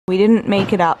We didn't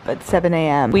make it up at 7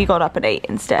 AM. We got up at 8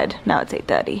 instead. Now it's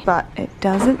 8:30. But it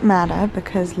doesn't matter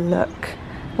because look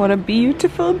what a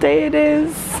beautiful day it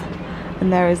is.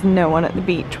 And there is no one at the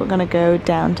beach. We're gonna go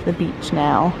down to the beach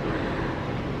now.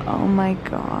 Oh my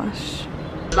gosh.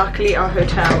 Luckily our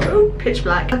hotel, oh, pitch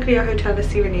black. Luckily our hotel is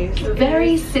Sudanese.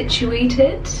 Very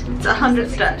situated. It's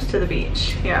 100 steps to the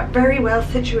beach. Yeah, very well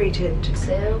situated.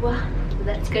 So,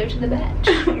 let's go to the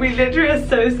beach. We literally are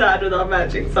so sad with our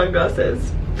matching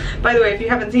sunglasses. By the way, if you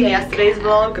haven't seen yesterday's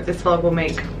vlog, this vlog will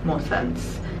make more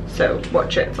sense. So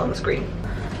watch it, it's on the screen.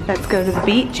 Let's go to the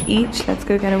beach each, let's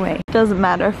go get away. Doesn't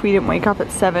matter if we didn't wake up at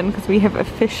 7 because we have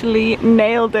officially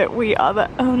nailed it. We are the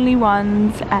only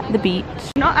ones at the beach.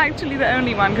 Not actually the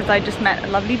only one because I just met a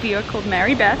lovely viewer called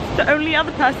Mary Beth. The only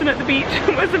other person at the beach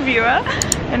was a viewer.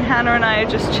 And Hannah and I are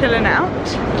just chilling out.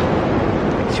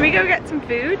 Should we go get some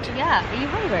food? Yeah, are you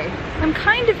hungry? I'm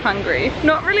kind of hungry.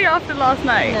 Not really after last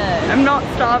night. No. I'm not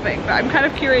starving, but I'm kind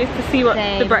of curious to see what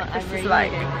the breakfast is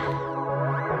like.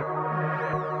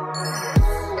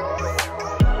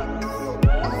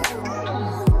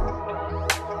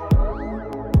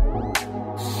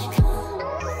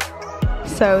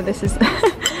 So this is,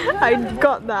 I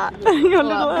got that. Your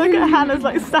little, look at Hannah's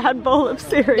like sad bowl of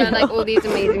cereal. Yeah, like all these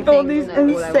amazing things. All these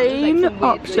insane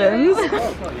options.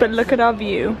 But look at our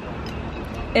view.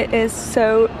 It is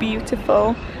so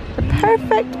beautiful. The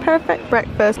perfect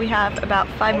breakfast. We have about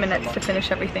 5 minutes to finish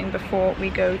everything before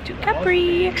we go to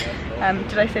Capri.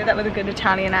 Did I say that with a good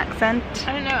Italian accent?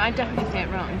 I don't know, I definitely say it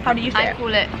wrong. How do you say it? I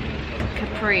call it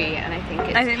Capri and I think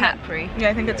it's Capri. Yeah,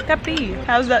 I think it's Capri.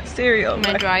 How's that cereal?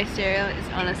 My dry cereal is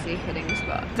honestly hitting the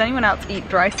spot. Does anyone else eat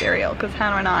dry cereal? Because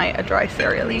Hannah and I are dry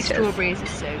cereal eaters. These strawberries are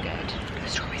so good. The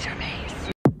strawberries are amazing.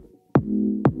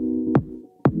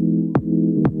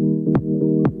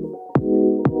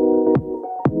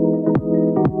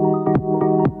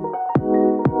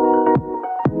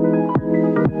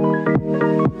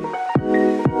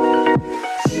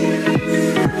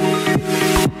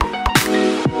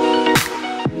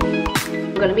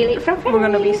 We're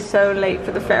gonna be so late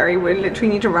for the ferry. We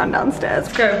literally need to run downstairs.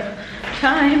 Let's go.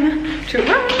 Time to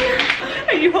run.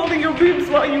 Are you holding your boobs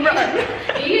while you run?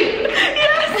 Are you?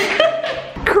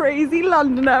 Yes. Crazy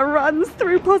Londoner runs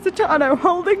through Positano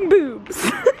holding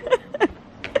boobs.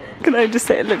 Can I just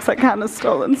say it looks like Hannah's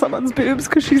stolen someone's boobs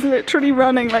because she's literally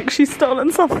running like she's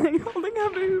stolen something holding her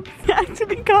boobs. I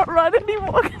actually can't run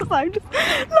anymore because I'm just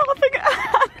laughing at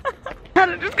Hannah.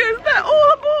 Hannah just goes there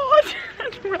all aboard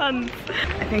and runs.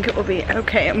 I think it will be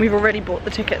okay, and we've already bought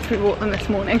the tickets. We bought them this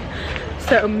morning,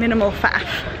 so minimal faff.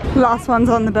 Last one's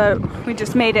on the boat. We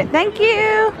just made it. Thank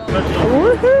you.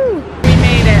 Woohoo! We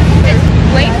made it. It's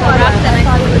way more rough than I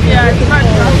thought it would be. Yeah, it's much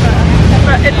rougher.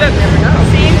 But it looks,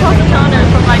 seeing Positano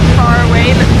from like far away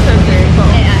looks so beautiful.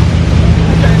 Yeah.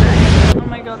 Oh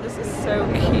my god, this is so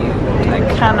cute. I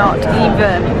cannot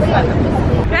even.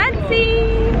 Fancy!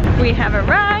 We have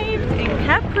arrived in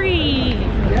Capri.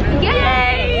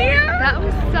 Yay! That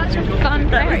was such a fun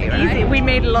ferry, Easy. We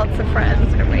made lots of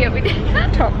friends. Yeah, we did.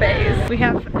 Top bays. We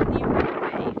have a new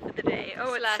bay for the day.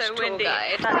 Oh, it's so windy.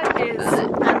 That is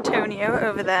Antonio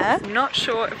over there. I'm not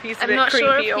sure if he's a bit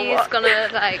creepy or what. I'm not sure if he's gonna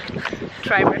like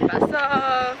try rip us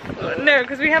off. No,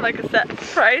 because we have like a set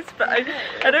price, but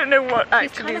I don't know what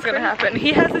actually is gonna happen.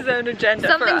 He has his own agenda.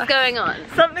 Something's going on.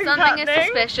 Something is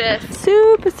suspicious.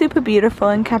 Super beautiful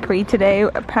in Capri today.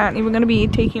 Apparently we're gonna be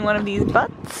taking one of these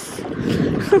butts.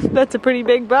 That's a pretty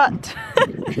big butt.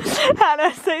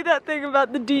 Hannah, say that thing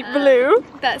about the deep blue.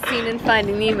 That scene in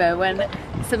Finding Nemo when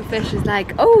some fish is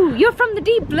like, "Oh, you're from the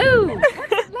deep blue.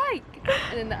 What's it like?"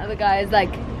 And then the other guy is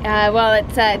like, "Well,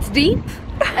 it's deep."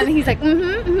 And he's like,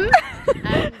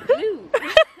 and blue.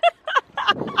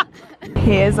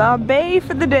 Here's our bay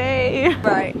for the day.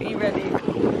 Right, are you ready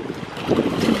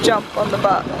to jump on the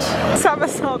butt?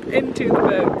 Somersault into the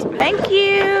boat. Thank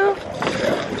you.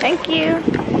 Thank you.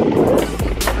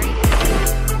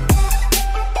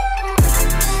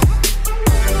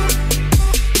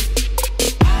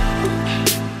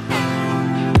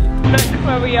 Look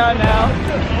where we are now.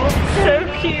 So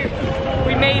cute.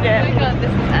 We made it. Oh my god,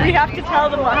 this is We have to tell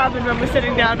them what happened when we're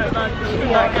sitting down at lunch with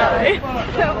that guy.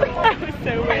 That was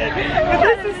so weird. But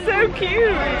this is so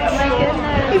cute.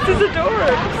 This is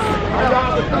adorable.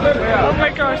 Oh my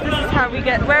gosh, this is how we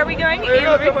get. Where are we going?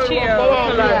 Il Riccio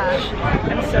for lunch.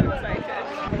 I'm so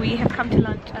excited. We have come to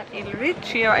lunch at Il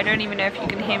Riccio. I don't even know if you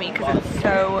can hear me because it's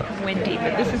so windy,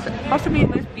 but this is possibly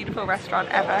the most beautiful restaurant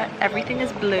ever. Everything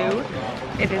is blue.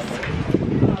 It is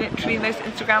literally the most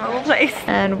Instagrammable place.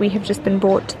 And we have just been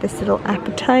bought this little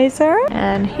appetizer.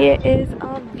 And here is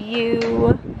our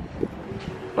view.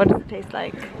 What does it taste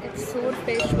like? It's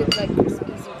swordfish with like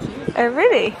crispy zucchini. Oh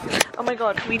really? Oh my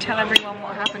god, can we tell everyone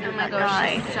what happened with that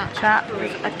guy? That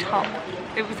was a top.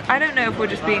 It was, I don't know if we're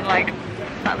just being like,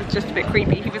 that was just a bit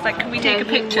creepy. He was like, can we take a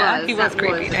picture? He was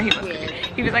creepy. No, he was creepy.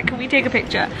 He was like, can we take a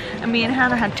picture? And me and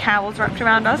Hannah had towels wrapped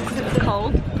around us because it was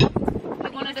cold. He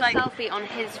wanted a selfie on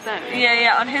his phone.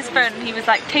 Yeah, on his phone. And he was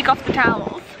like, take off the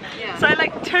towels. Yeah. So I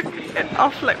like took it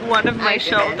off like one of my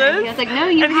shoulders. He was like, no,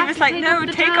 you and he was like, no,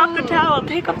 take off the towel.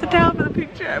 Take off the towel for the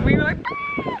picture. And we were like,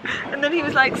 and then he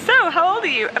was like, so how old are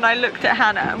you? And I looked at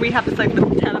Hannah and we had this like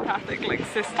little telepathic like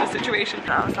sister situation.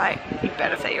 And I was like, you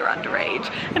better say you're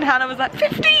underage. And Hannah was like,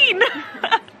 15.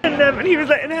 And he was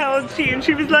like, and how old is she? And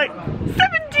she was like,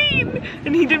 17.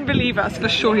 And he didn't believe us for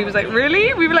sure. He was like,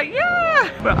 really? We were like,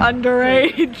 yeah. We're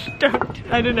underage.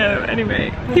 I don't know.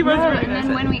 Anyway, he was really And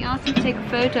then when we asked him to take a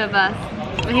photo of us,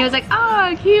 and he was like,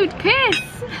 oh, cute, kiss.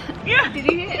 Yeah. Did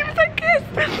you hear? He was like, kiss.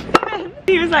 And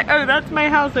he was like, oh, that's my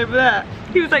house over there.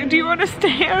 He was like, do you want to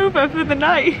stay over for the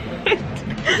night? No,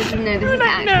 this is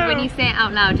actually, no. When you say it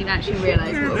out loud, you actually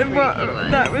realise what creepy it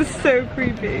was. That was so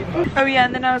creepy. Oh yeah,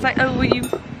 and then I was like, oh, will you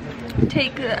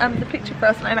take the picture for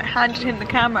us? And I like handed him the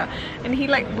camera, and he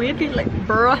like weirdly like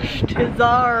brushed his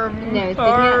arm. No, did he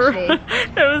actually?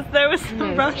 there was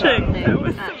some brushing. There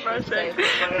was some brushing.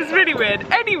 It was really weird.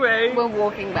 Anyway, we're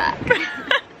walking back.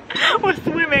 We're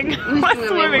swimming. We're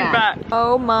swimming back.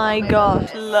 Oh my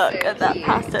gosh, look at that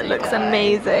pasta. It looks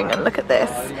amazing. And look at this.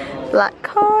 Black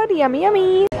cod, yummy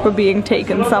yummy. We're being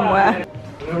taken somewhere.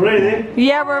 We're ready?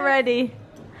 Yeah, we're ready.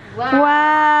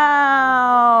 Wow.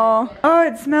 Oh,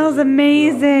 it smells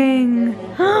amazing.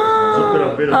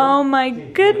 Oh my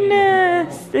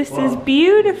goodness. This is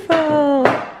beautiful.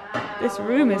 This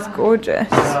room is gorgeous.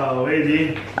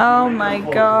 Oh my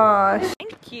gosh.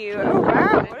 Thank you. Oh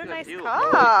wow, what a nice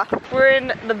car. We're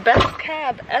in the best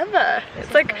cab ever.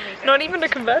 It's like not even a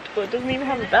convertible. It doesn't even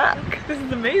have a back. This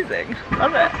is amazing.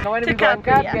 Love it. To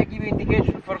CAPRI, yeah. Give you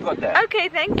indication for hotel. Okay,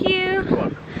 thank you.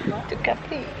 To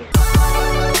CAPRI.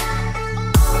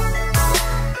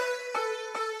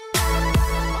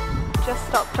 Just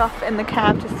stopped off in the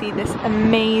cab to see this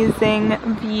amazing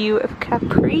view of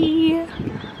Capri.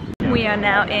 We are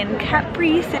now in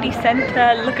Capri city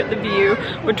centre. Look at the view.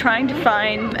 We're trying to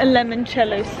find a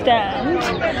limoncello stand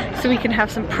so we can have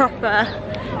some proper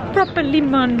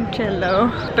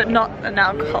limoncello, but not an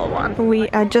alcohol one. We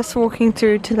are just walking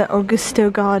through to the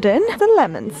Augusto garden, the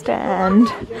lemon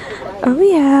stand. Oh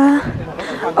yeah.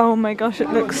 Oh my gosh, it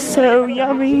looks so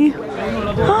yummy.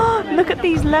 Oh, look at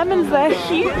these lemons, they're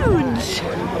huge.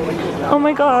 Oh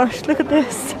my gosh, look at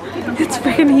this. It's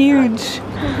freaking huge.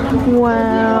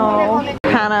 Wow.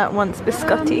 Hannah wants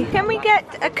biscotti. Can we get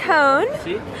a cone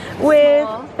with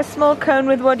a small cone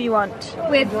with what do you want?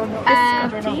 With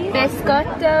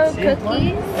biscotto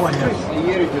cookies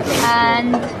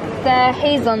and the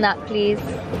hazelnut, please.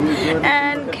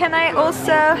 And can I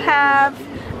also have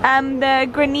the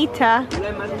granita?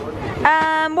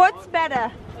 What's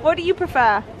better? What do you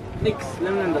prefer? Mix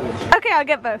lemon and lemon. Okay, I'll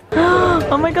get both.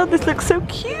 Oh my god, this looks so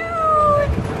cute.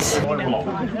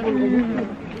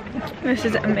 This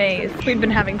is amazing. We've been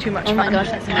having too much fun. Oh my gosh,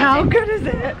 that's amazing. How good is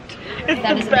it? It's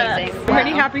that the is best. amazing. I'm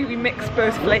really happy we mixed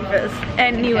both flavors.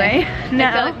 Anyway, now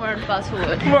I feel like we're on fast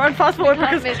forward. We're on fast forward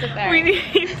because miss the ferry. we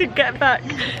need to get back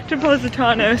to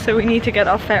Positano, so we need to get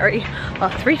our ferry, our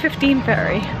 3:15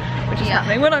 ferry, which is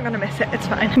happening. We're not gonna miss it. It's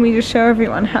fine. Can we just show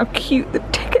everyone how cute the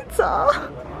tickets are?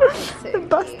 The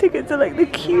bus tickets are like the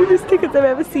cutest tickets I've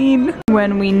ever seen.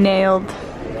 When we nailed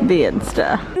the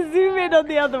Insta. Zoom in on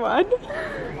the other one.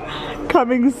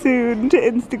 Coming soon to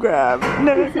Instagram.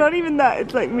 No, it's not even that.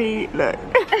 It's like me. Look.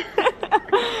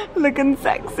 Looking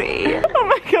sexy. Oh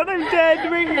my god, I'm dead.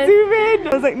 Wait, zoom in. I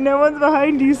was like, no one's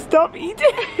behind you. Stop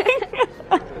eating.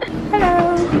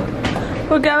 Hello.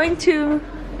 We're going to...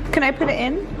 Can I put it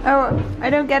in? Oh, I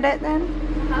don't get it then?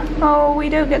 Oh, we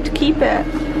don't get to keep it.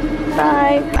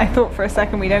 Bye. I thought for a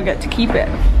second we don't get to keep it,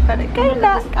 but it came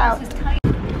back out.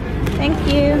 Thank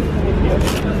you.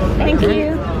 Thank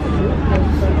you.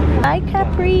 Bye,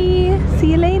 Capri.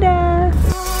 See you later.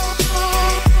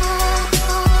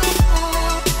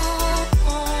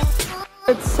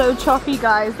 It's so choppy,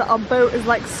 guys, that our boat is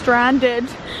like stranded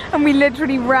and we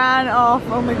literally ran off.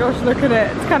 Oh my gosh, look at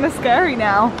it. It's kind of scary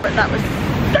now. But that was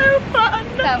so fun.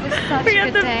 That was such we a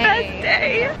had good the day. best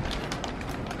day.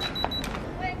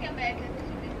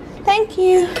 Thank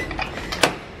you.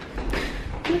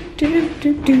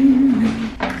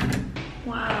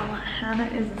 Wow, Hannah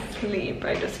is asleep.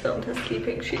 I just filmed her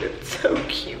sleeping. She looked so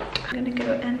cute. I'm gonna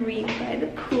go and read by the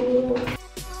pool.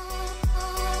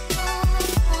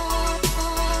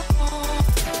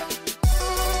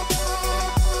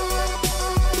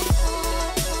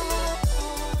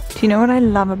 Do you know what I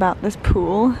love about this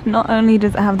pool? Not only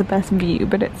does it have the best view,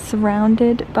 but it's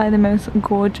surrounded by the most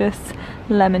gorgeous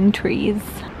lemon trees.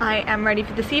 I am ready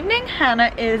for this evening.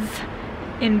 Hannah is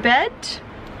in bed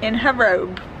in her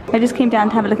robe. I just came down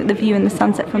to have a look at the view and the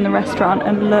sunset from the restaurant,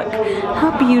 and look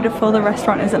how beautiful the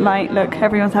restaurant is at night. Look,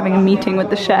 everyone's having a meeting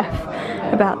with the chef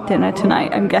about dinner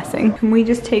tonight, I'm guessing. Can we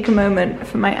just take a moment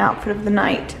for my outfit of the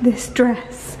night? This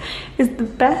dress is the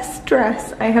best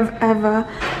dress I have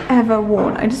ever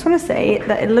worn. I just want to say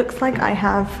that it looks like I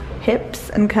have hips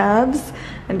and curves,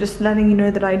 and just letting you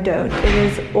know that I don't. It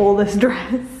is all this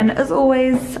dress. And as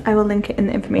always, I will link it in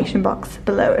the information box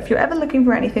below. If you're ever looking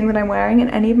for anything that I'm wearing in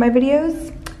any of my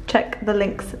videos, check the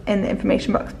links in the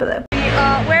information box below.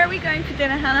 Where are we going for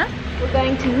dinner, Hannah? We're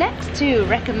going to Next To,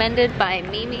 recommended by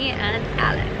Mimi and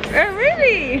Alex. Oh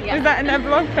really? Yeah. Was that in their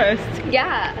blog post?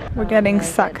 Yeah. We're getting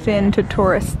sucked into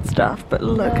tourist stuff, but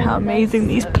look how amazing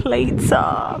these plates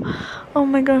are. Oh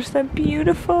my gosh, they're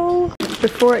beautiful.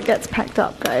 Before it gets packed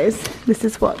up, guys, this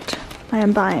is what I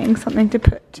am buying. Something to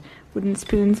put wooden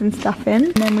spoons and stuff in.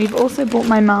 And then we've also bought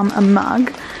my mum a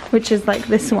mug, which is like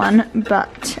this one,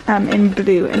 but in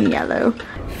blue and yellow.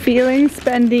 Feeling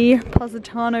spendy,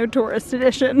 Positano tourist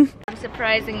edition. I'm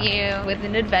surprising you with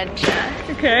an adventure.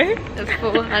 Okay. Of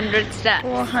 400 steps.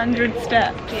 400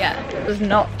 steps. Yeah. It was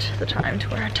not the time to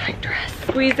wear a tight dress.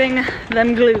 Squeezing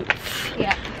them glutes.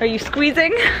 Yeah. Are you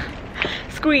squeezing?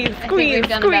 Squeeze, I think squeeze, we've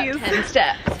done squeeze. about 10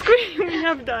 steps. Squeeze, we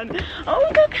have done.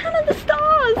 Oh, look, Hannah, the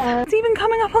stars. It's even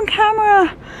coming up on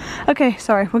camera. Okay,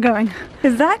 sorry, we're going.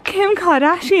 Is that Kim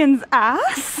Kardashian's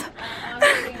ass?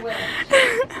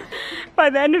 By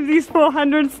the end of these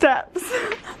 400 steps.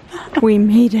 We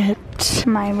made it.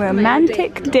 My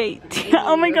romantic date.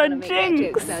 Oh my god,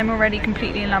 jinx! I'm already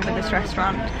completely in love with this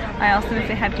restaurant. I asked them if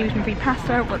they had gluten-free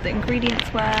pasta, what the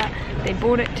ingredients were. They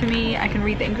brought it to me. I can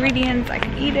read the ingredients, I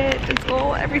can eat it. It's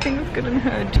all, everything is good in the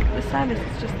hood. The service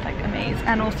is just like amazing.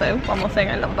 And also, one more thing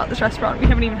I love about this restaurant, we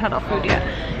haven't even had our food yet,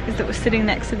 is that we're sitting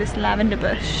next to this lavender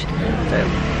bush. So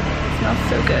smells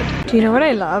so good. Do you know what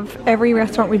I love? Every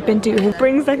restaurant we've been to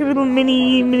brings like a little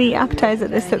mini appetizer.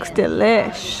 This looks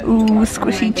delish. Ooh,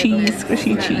 squishy cheese,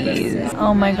 squishy cheese.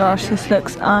 Oh my gosh, this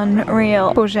looks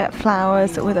unreal. Courgette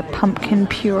flowers with a pumpkin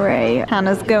puree.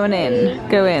 Hannah's going in.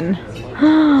 Go in.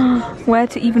 Where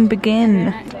to even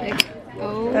begin?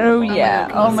 Oh yeah.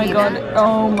 Oh my god.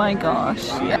 Oh my gosh.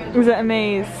 Yeah. Was it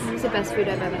amazing? It's the best food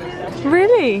I've ever had.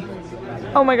 Really?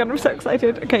 Oh my god, I'm so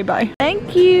excited. Okay, bye.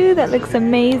 Thank you, that looks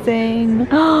amazing.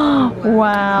 Oh,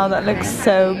 wow, that looks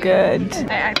so good.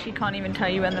 I actually can't even tell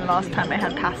you when the last time I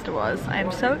had pasta was. I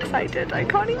am so excited, I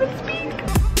can't even speak.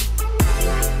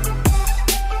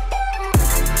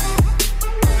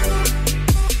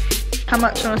 How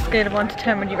much on a scale of 1 to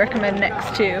 10 would you recommend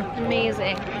Next To?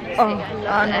 Amazing. Oh,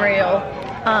 unreal.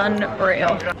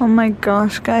 Unreal. Oh my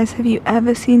gosh, guys, have you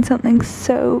ever seen something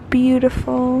so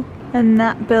beautiful? And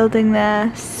that building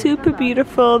there, super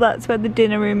beautiful. That's where the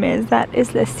dinner room is. That is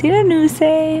the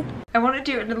Siranuse. I want to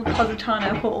do a little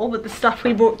Positano haul with the stuff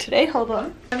we bought today. Hold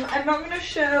on. I'm not going to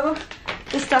show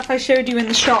the stuff I showed you in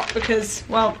the shop because,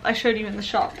 well, I showed you in the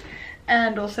shop.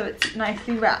 And also it's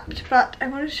nicely wrapped. But I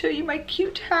want to show you my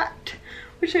cute hat,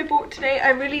 which I bought today. I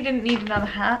really didn't need another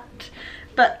hat.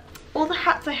 But all the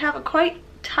hats I have are quite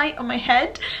tight on my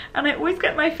head, and I always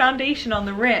get my foundation on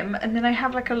the rim and then I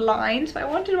have like a line, so I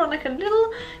wanted one like a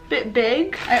little bit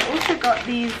big. I also got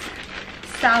these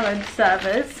salad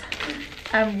servers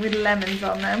with lemons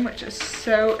on them, which are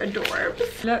so adorable.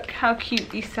 Look how cute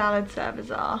these salad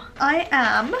servers are.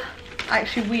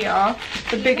 We are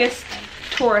the biggest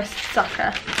tourist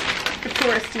sucker for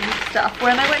touristy stuff.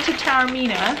 When I went to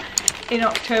Taormina in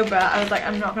October, I was like,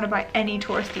 I'm not gonna buy any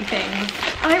touristy things.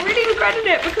 And I really regretted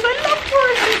it because I love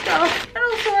touristy stuff. And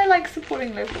also I like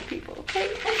supporting local people, okay?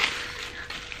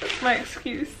 That's my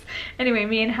excuse. Anyway,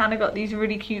 me and Hannah got these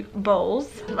really cute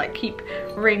bowls to like keep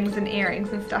rings and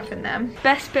earrings and stuff in them.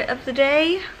 Best bit of the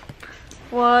day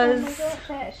was... Oh my gosh,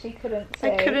 I actually couldn't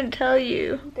say. I couldn't tell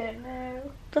you. I don't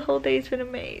know. The whole day's been a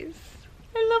maze.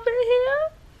 I love it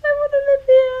here. I want to live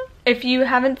here. If you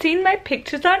haven't seen my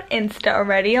pictures on Insta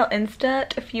already, I'll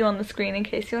insert a few on the screen in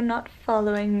case you're not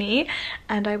following me.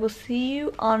 And I will see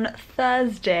you on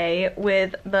Thursday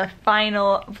with the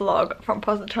final vlog from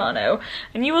Positano.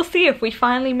 And you will see if we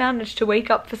finally manage to wake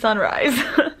up for sunrise.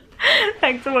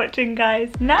 Thanks for watching,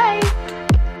 guys. Night!